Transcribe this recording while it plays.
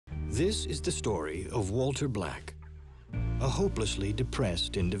This is the story of Walter Black, a hopelessly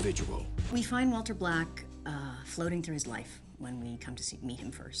depressed individual. We find Walter Black floating through his life when we come to meet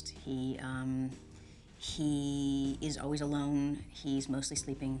him first. He is always alone. He's mostly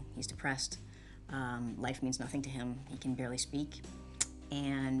sleeping. He's depressed. Life means nothing to him. He can barely speak.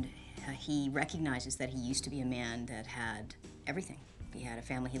 And he recognizes that he used to be a man that had everything. He had a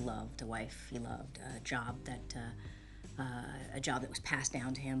family he loved, a wife he loved, a job that was passed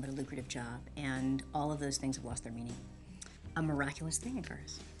down to him, but a lucrative job. And all of those things have lost their meaning. A miraculous thing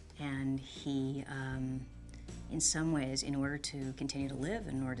occurs. And he, in some ways, in order to continue to live,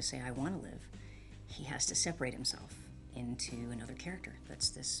 in order to say, I want to live, he has to separate himself into another character. That's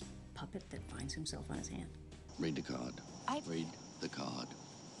this puppet that finds himself on his hand. Read the card. Read the card.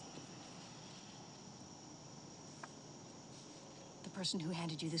 The person who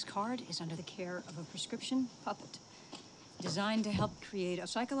handed you this card is under the care of a prescription puppet designed to help create a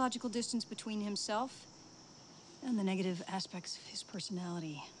psychological distance between himself and the negative aspects of his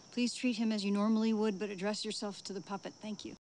personality. Please treat him as you normally would, but address yourself to the puppet. Thank you.